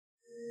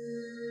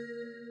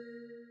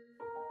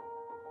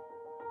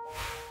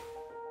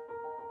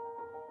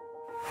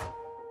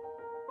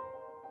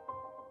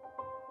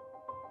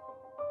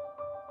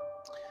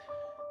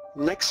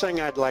Next thing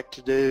I'd like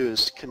to do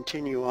is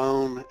continue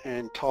on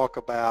and talk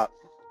about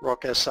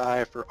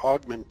RockSI for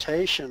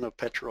augmentation of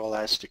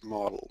Petro-Elastic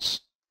models.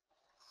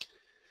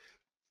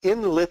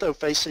 In the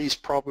Litho-facies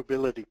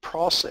probability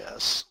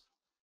process,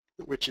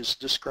 which is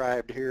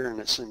described here in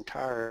its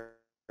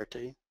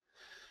entirety,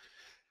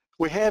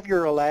 we have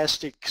your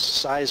elastic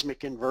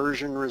seismic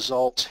inversion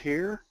results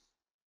here.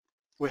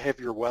 We have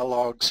your well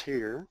logs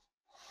here.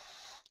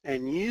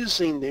 And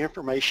using the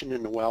information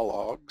in the well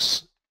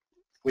logs,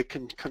 we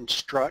can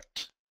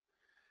construct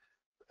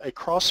a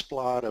cross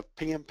plot of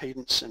P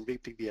impedance and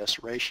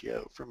VPBS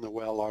ratio from the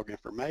well log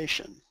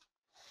information.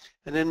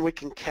 And then we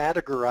can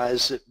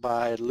categorize it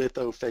by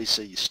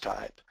litho-facies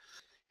type.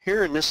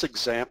 Here in this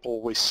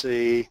example, we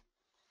see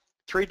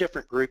three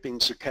different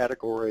groupings or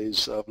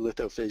categories of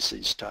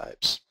litho-facies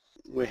types.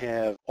 We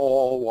have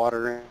oil,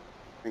 water,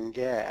 and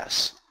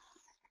gas.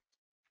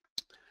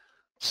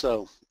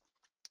 So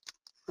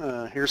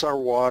here's our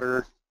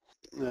water,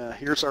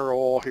 here's our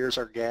oil, here's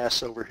our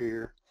gas over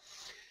here.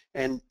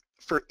 And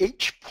for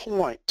each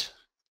point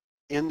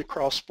in the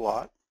cross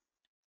plot,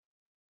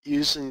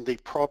 using the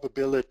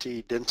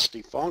probability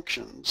density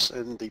functions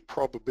and the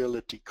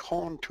probability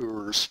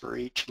contours for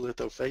each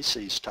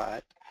litho-facies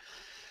type,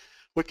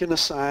 we can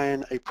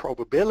assign a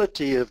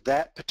probability of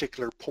that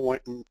particular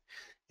point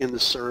in the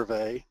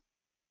survey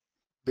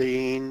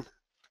being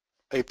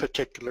a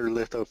particular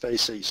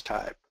litho-facies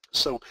type.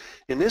 So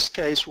in this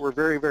case, we're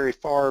very, very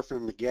far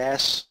from the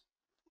gas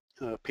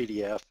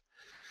PDF,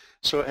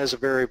 so it has a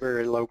very,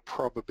 very low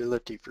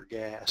probability for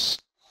gas.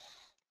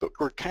 But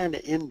we're kind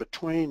of in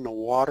between the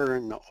water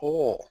and the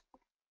oil,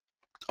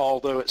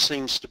 although it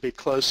seems to be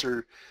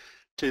closer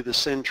to the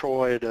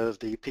centroid of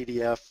the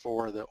PDF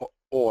for the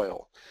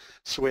oil.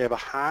 So we have a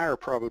higher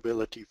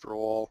probability for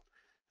oil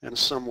and a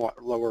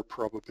somewhat lower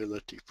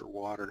probability for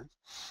water.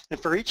 And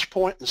for each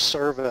point in the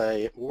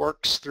survey, it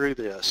works through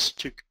this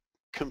to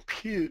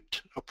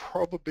compute a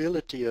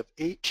probability of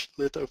each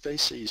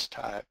litho-facies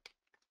type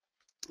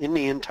in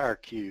the entire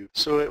cube.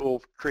 So it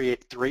will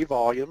create three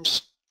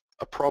volumes: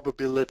 a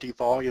probability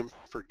volume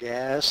for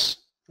gas,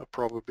 a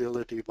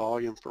probability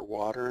volume for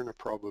water, and a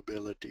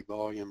probability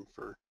volume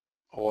for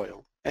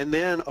oil. And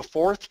then a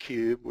fourth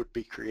cube would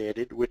be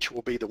created, which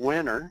will be the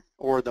winner,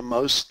 or the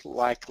most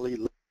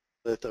likely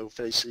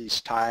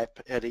litho-facies type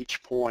at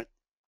each point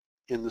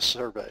in the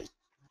survey.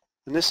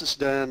 And this is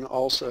done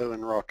also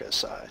in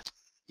RockSI.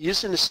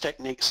 Using this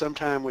technique,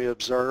 sometimes we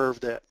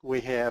observe that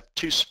we have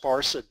too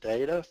sparse a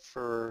data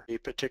for a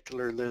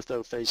particular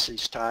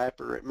litho-facies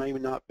type, or it may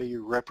not be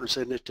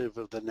representative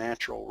of the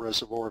natural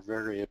reservoir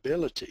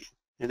variability.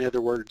 In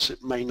other words,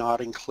 it may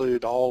not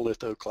include all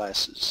litho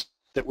classes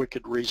that we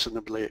could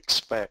reasonably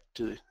expect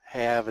to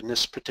have in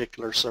this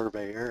particular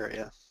survey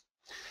area.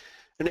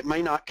 And it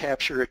may not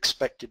capture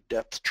expected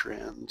depth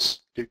trends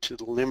due to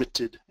the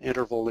limited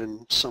interval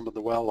in some of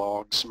the well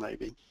logs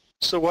maybe.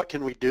 So what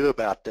can we do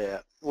about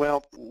that?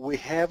 Well, we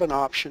have an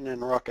option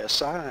in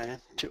RockSI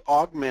to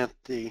augment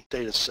the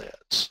data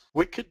sets.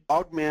 We could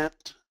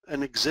augment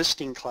an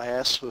existing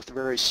class with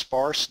very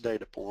sparse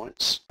data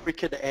points. We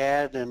could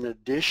add an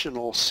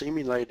additional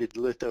simulated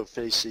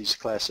litho-facies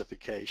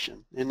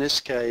classification. In this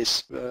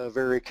case,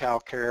 very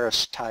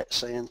calcareous tight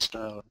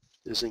sandstone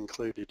is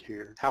included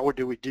here. How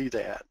do we do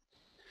that?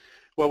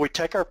 Well, we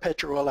take our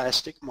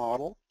Petro-Elastic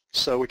model.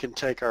 So we can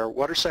take our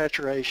water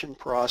saturation,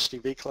 porosity,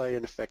 V-clay,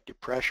 and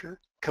effective pressure,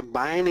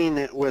 combining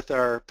it with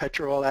our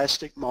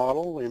Petro-Elastic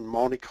model in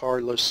Monte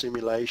Carlo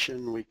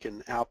simulation, we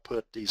can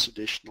output these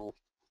additional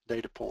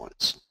data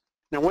points.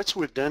 Now once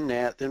we've done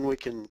that, then we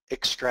can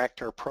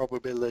extract our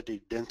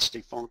probability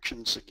density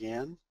functions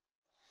again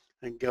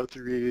and go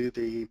through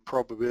the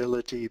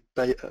probability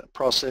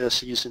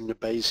process using the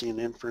Bayesian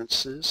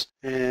inferences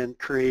and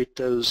create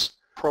those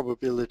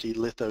probability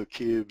litho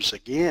cubes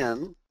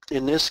again.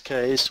 In this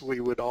case,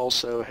 we would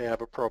also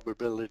have a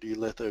probability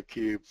litho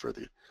cube for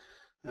the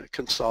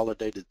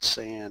consolidated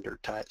sand or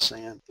tight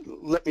sand.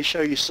 Let me show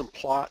you some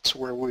plots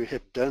where we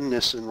have done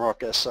this in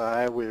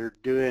RockSI. We're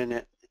doing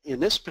it, in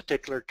this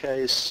particular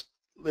case,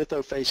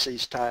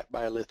 litho-facies type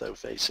by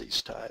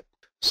litho-facies type.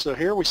 So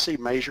here we see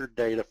measured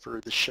data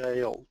for the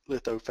shale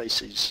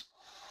litho-facies.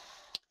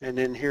 And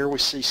then here we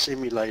see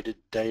simulated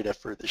data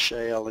for the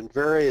shale and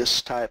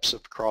various types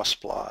of cross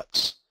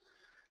plots,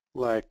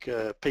 like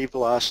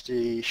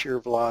P-velocity, shear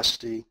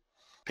velocity,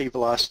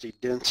 P-velocity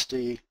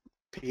density,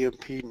 P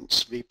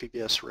impedance,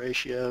 VPBS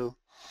ratio,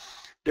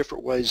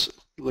 different ways of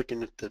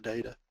looking at the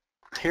data.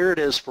 Here it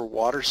is for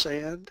water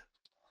sand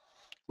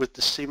with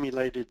the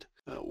simulated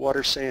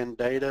water sand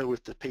data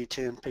with the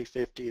P10,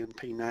 P50, and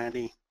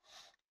P90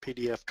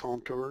 PDF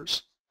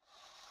contours.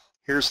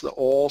 Here's the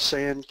oil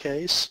sand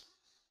case.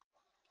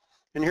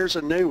 And here's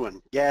a new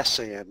one, gas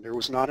sand. There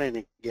was not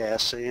any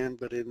gas sand,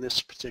 but in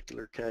this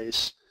particular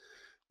case,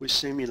 we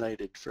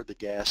simulated for the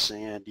gas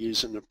sand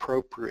using an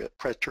appropriate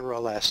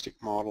Petro-Elastic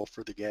model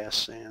for the gas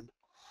sand.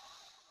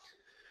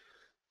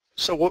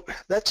 So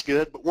that's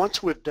good, but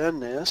once we've done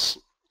this,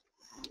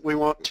 we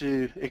want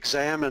to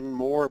examine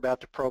more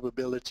about the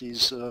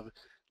probabilities of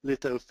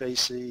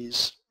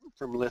litho-facies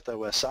from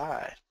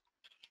LithoSI.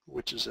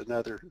 which is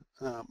another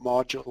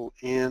module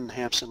in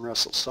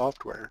Hampson-Russell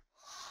software.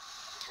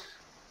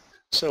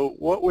 So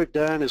what we've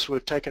done is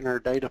we've taken our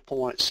data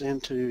points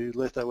into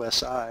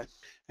LithoSI,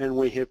 and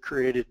we have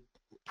created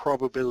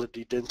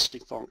probability density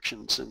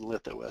functions in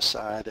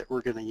LithoSI that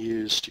we're going to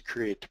use to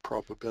create the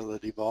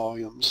probability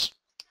volumes.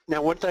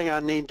 Now, one thing I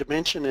need to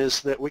mention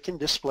is that we can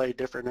display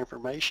different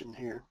information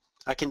here.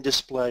 I can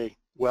display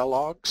well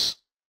logs.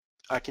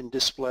 I can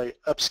display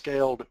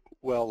upscaled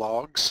well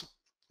logs.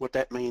 What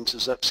that means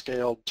is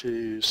upscaled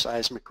to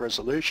seismic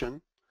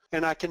resolution.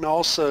 And I can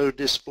also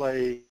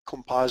display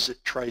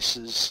composite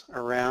traces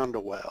around a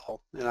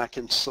well, and I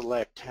can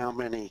select how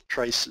many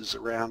traces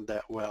around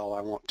that well I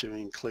want to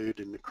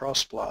include in the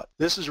cross plot.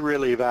 This is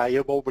really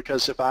valuable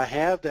because if I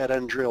have that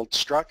undrilled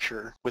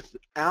structure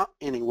without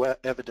any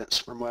evidence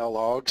from well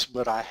logs,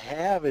 but I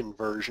have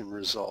inversion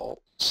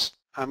results,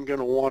 I'm going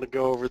to want to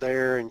go over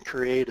there and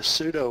create a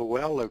pseudo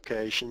well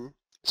location,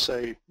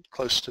 say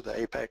close to the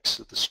apex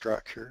of the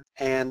structure,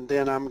 and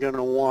then I'm going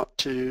to want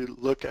to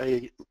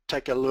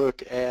take a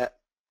look at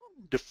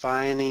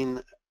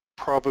defining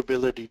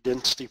probability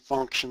density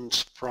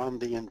functions from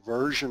the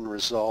inversion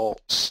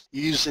results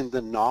using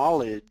the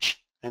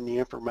knowledge and the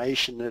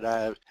information that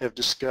I have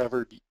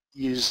discovered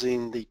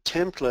using the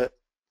template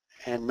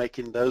and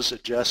making those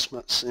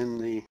adjustments in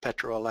the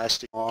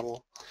Petro-Elastic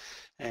model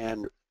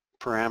and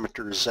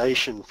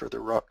parameterization for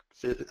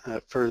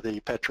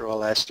the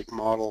Petro-Elastic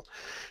model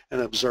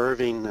and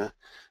observing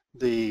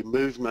the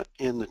movement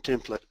in the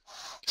template.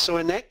 So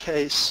in that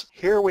case,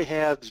 here we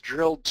have the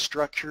drilled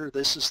structure.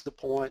 This is the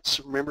points.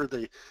 Remember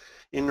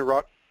in the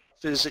rock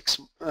physics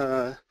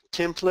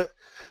template,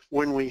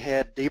 when we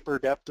had deeper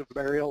depth of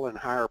burial and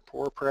higher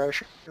pore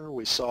pressure,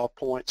 we saw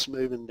points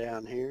moving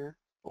down here.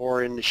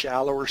 Or in the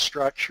shallower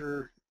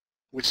structure,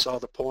 we saw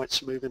the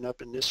points moving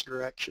up in this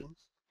direction.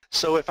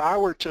 So if I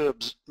were to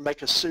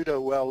make a pseudo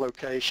well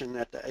location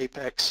at the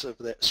apex of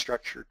that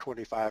structure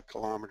 25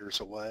 kilometers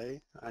away,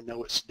 I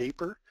know it's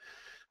deeper,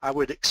 I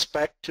would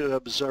expect to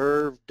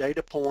observe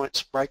data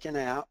points breaking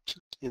out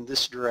in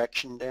this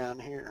direction down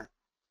here.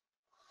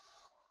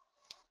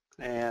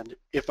 And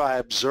if I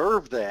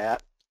observe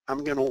that,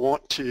 I'm going to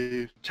want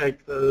to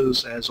take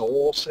those as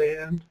oil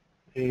sand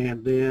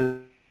and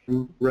then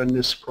run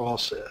this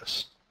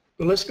process.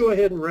 But let's go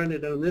ahead and run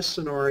it on this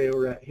scenario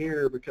right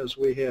here because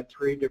we have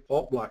 3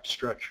 default block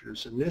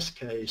structures in this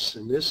case,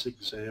 in this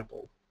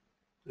example,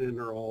 and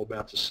they're all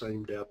about the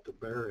same depth of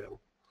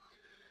burial.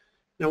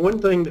 Now, one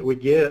thing that we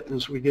get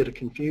is we get a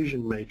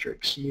confusion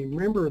matrix. You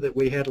remember that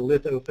we had a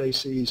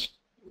Litho-facies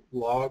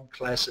log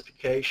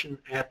classification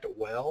at the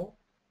well?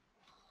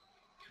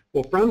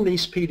 Well, from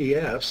these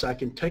PDFs, I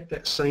can take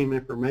that same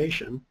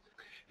information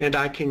and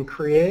I can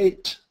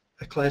create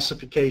a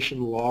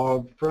classification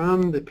log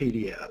from the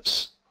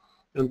PDFs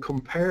and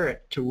compare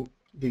it to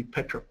the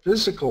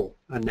petrophysical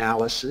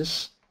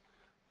analysis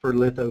for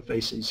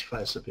Litho-facies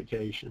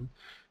classification.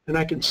 And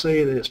I can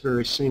see that it's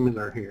very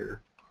similar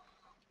here.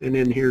 And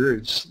then here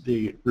is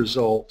the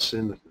results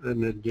in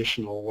an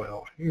additional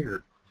well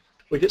here.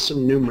 We get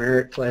some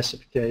numeric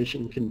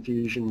classification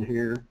confusion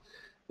here.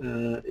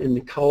 In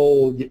the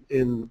coal,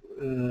 in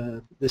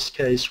this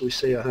case, we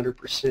see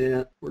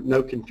 100%,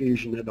 no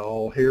confusion at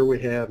all. Here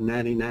we have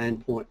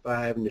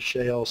 99.5 in the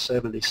shale,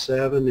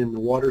 77 in the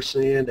water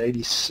sand,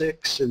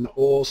 86 in the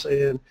oil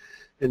sand,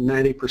 and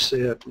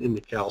 90% in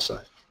the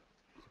calcite.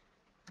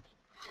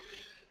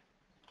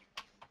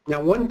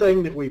 Now, one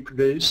thing that we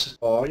produce,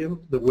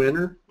 volume, the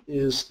winner,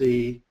 is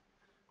the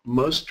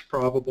most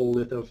probable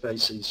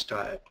Litho-facies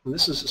type. And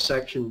this is a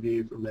section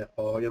view from that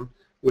volume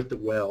with the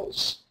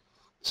wells.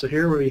 So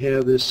here we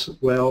have this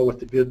well with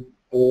the good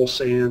oil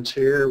sands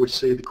here. We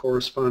see the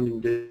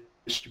corresponding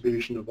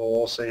distribution of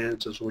oil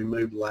sands as we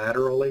move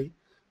laterally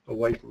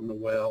away from the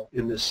well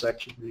in this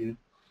section view.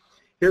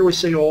 Here we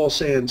see oil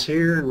sands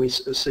here, and we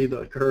see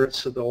the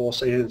occurrence of the oil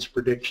sands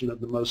prediction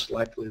of the most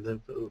likely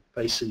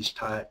Litho-facies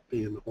type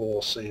being the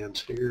oil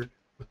sands here,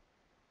 with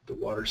the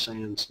water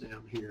sands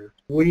down here.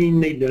 We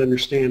need to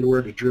understand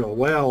where to drill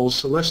wells,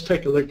 so let's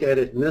take a look at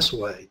it in this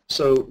way.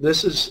 So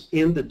this is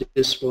in the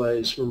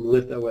displays from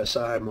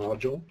LithoSI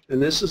module,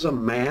 and this is a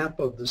map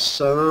of the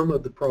sum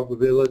of the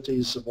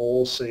probabilities of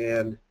oil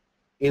sand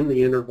in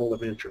the interval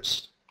of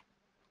interest.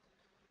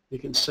 You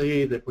can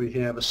see that we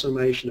have a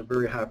summation of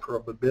very high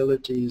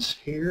probabilities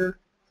here,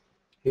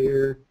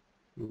 here,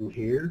 and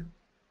here,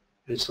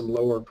 and some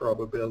lower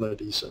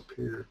probabilities up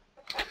here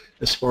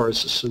as far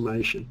as the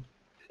summation.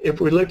 If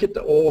we look at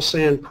the oil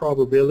sand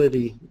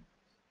probability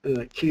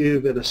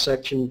cube in a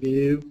section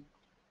view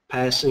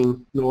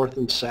passing north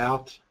and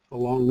south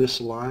along this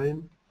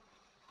line,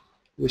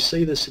 we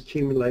see this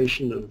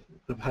accumulation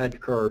of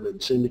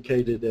hydrocarbons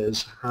indicated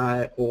as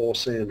high oil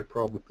sand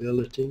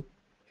probability.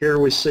 Here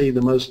we see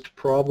the most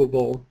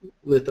probable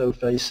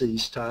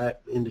Litho-facies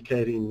type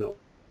indicating the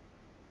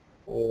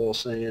oil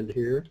sand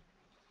here.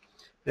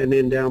 And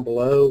then down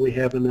below we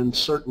have an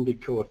uncertainty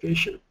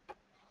coefficient.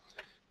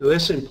 Now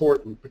that's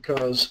important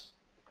because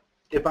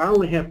if I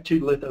only have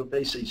 2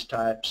 Litho-facies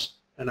types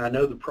and I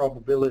know the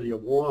probability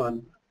of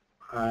one,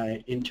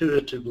 I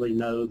intuitively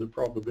know the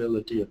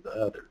probability of the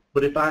other.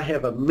 But if I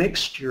have a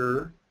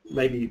mixture,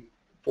 maybe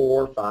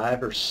 4,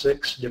 5, or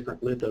 6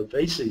 different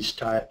lithofacies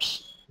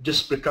types,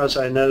 just because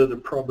I know the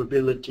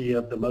probability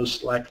of the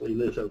most likely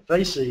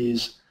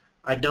lithofacies,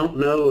 I don't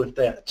know if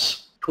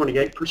that's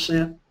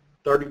 28%,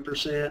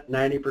 30%,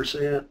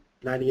 90%,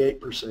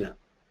 98%.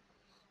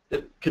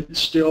 It could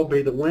still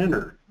be the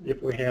winner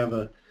if we have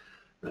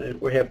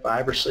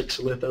 5 or 6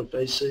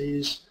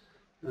 lithofacies.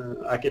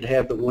 I could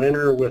have the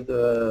winner with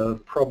a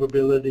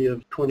probability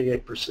of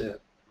 28%,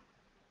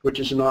 which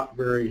is not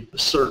very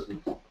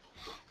certain.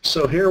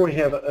 So here we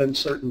have an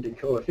uncertainty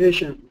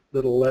coefficient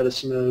that'll let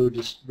us know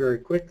just very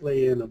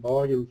quickly in a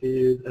volume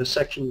view, a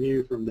section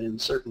view from the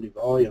uncertainty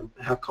volume,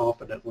 how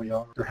confident we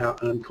are or how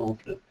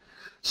unconfident.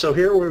 So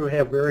here where we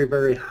have very,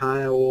 very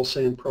high oil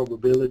sand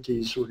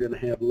probabilities, we're going to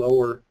have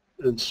lower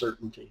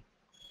uncertainty.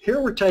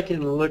 Here we're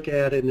taking a look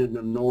at it in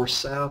a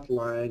north-south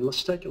line.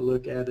 Let's take a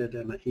look at it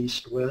in an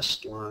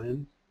east-west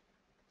line.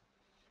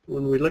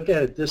 When we look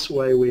at it this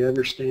way, we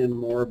understand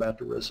more about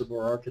the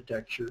reservoir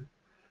architecture.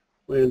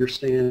 We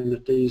understand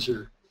that these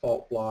are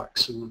fault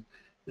blocks, and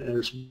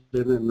there's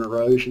been an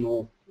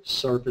erosional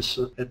surface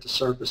at the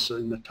surface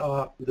in the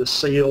top. The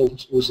seal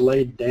was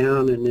laid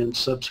down and then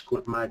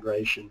subsequent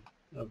migration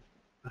of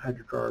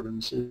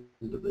hydrocarbons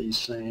into these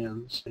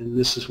sands. And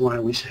this is why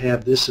we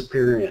have this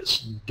appearance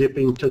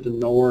dipping to the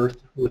north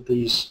with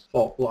these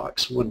fault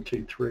blocks 1,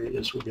 2, 3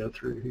 as we go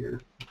through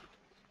here.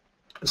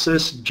 So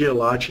this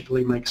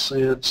geologically makes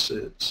sense.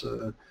 It's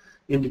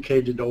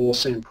indicated oil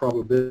sand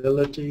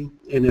probability,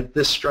 and if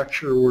this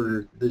structure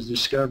were the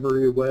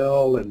discovery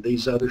well and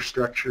these other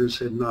structures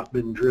had not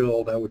been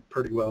drilled, I would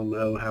pretty well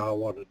know how I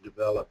want to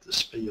develop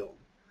this field.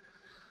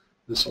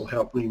 This will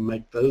help me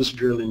make those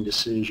drilling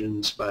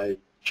decisions by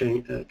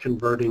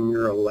converting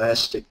your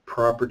elastic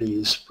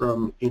properties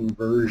from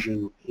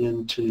inversion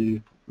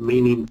into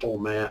meaningful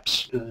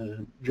maps,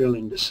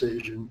 drilling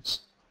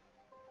decisions.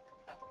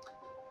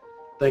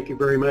 Thank you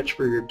very much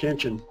for your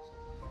attention.